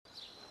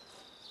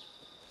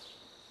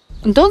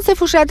Ndonë se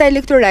fushata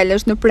elektorale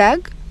është në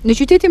prag, në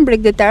qytetin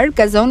bregdetar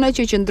ka zona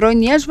që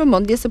qëndrojnë jashtë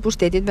vëmendjes së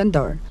pushtetit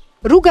vendor.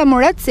 Rruga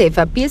Murat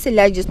Sefa, pjesë e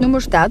lagjës nr.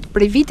 7,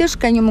 prej vitesh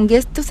ka një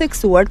mungesë të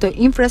theksuar të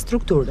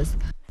infrastrukturës.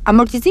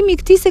 Amortizimi i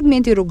këtij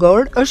segmenti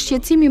rrugor është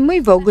shqetësimi më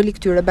i vogël i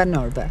këtyre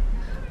banorëve.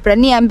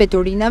 Prania e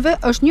mbeturinave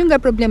është një nga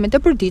problemet e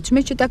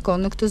përditshme që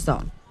takon në këtë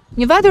zonë.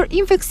 Një vatur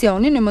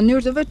infeksioni në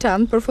mënyrë të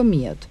veçantë për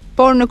fëmijët.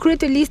 Por në krye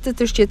të listës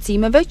të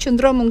shqetësimeve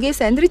qëndron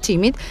mungesa e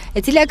ndriçimit,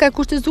 e cila ka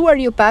kushtëzuar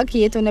jo pak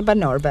jetën e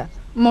banorëve.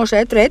 Mosha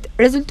e tretë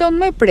rezulton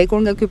më e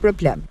prekur nga ky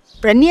problem.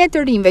 Prania e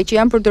të rinjve që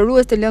janë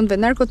përdorues të lëndëve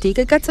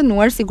narkotike ka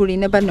cënuar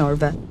sigurinë e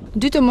banorëve.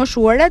 Dy të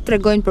moshuara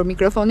tregojnë për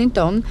mikrofonin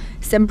ton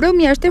se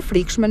mbrëmja është e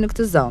frikshme në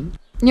këtë zonë.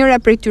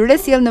 Njëra prej tyre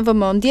sjell në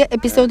vëmendje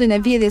episodin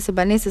e vjedhjes së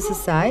banesës së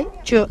saj,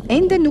 që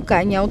ende nuk ka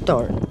një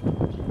autor.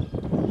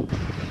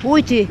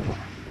 Ujti,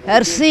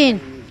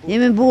 ersin,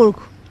 jemi në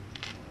burg.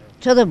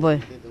 Që të bëj?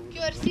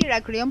 Kjo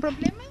errësira krijon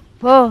probleme?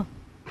 Po.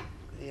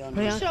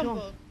 Për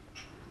shembull,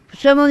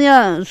 Për shembull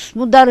ja,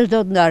 s'mu dalësh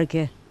do të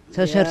ndarke,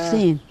 se është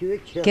ersin,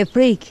 ke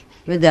prik,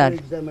 me dalë.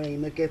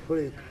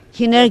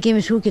 Kinerë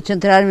kemi shku ke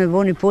centrale me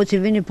boni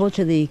poqe, vini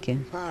poqe dhe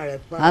ike.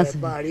 Fare,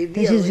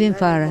 Të që s'vin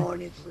fare,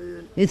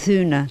 i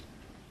thyna.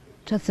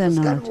 Që të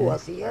thënë në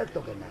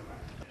aty?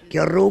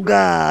 Kjo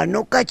rruga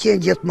nuk ka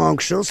qenë gjithmonë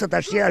kështu, se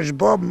tash është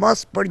bë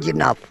mos për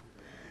gjinaf.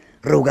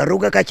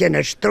 Rruga ka qenë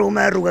e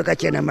shtrume, rruga ka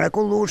qenë e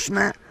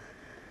mrekullueshme.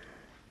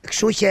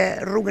 Kështu që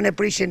rrugën e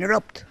prishin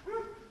ropt.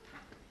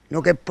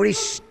 Nuk e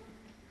prish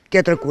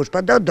ketër kush,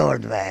 pa do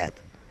dorë të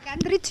vetë. ka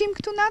ndriçim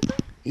këtu natë?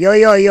 Jo,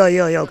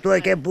 këtu e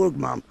ke burg,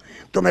 mam.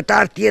 Këtu me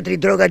tarë tjetëri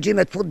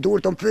drogagjime të fut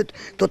dur, të më fyt,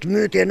 të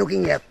mytje nuk i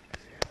njef.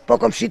 Po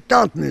kom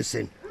shitan të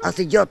mysin, as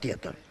i gjatë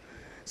tjetër.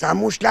 Sa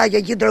mu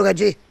shlagje gjithë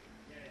drogagji.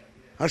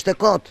 është e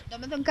kotë. Do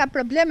me thënë ka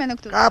probleme në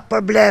këtu? Ka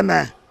probleme.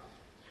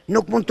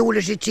 Nuk mund të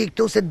ulesh i qik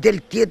këtu se del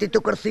tjeti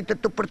të kërthite,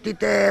 të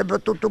përtite,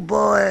 bëtu të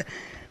bëhe.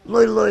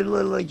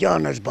 Loj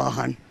gjanë është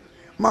bahan.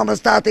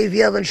 Mamës tate i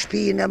vjedhën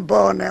shpinë, e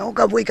mbane. Unë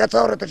ka vuj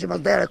kacorët të që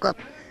mas dere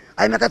këtë.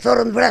 A i me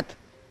kacorën vret.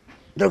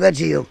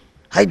 Drogagjiu,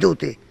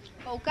 hajduti.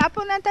 Po u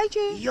kapon ata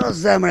që... Jo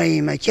zemra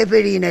ime,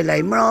 qeverinë e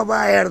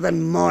lajmërova,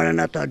 erdhen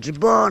morën ato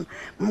gjbon,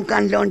 më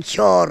kanë lonë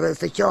qorë,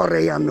 se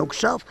qorë jam nuk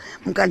shof,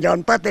 më kanë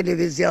lonë pa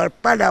televizior,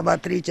 pa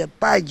lavatrice,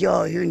 pa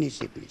gjo, hyni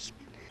Shqipërisht.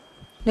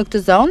 Në këtë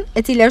zonë,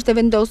 e cila është e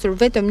vendosur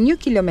vetëm 1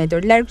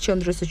 kilometër larg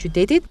qendrës së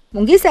qytetit,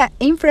 mungesa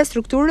e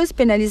infrastrukturës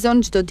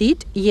penalizon çdo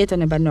ditë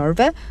jetën e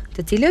banorëve,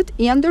 të cilët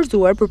janë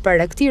dorëzuar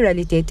përpara këtij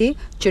realiteti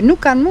që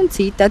nuk kanë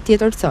mundësi ta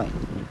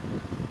tjetërsojnë.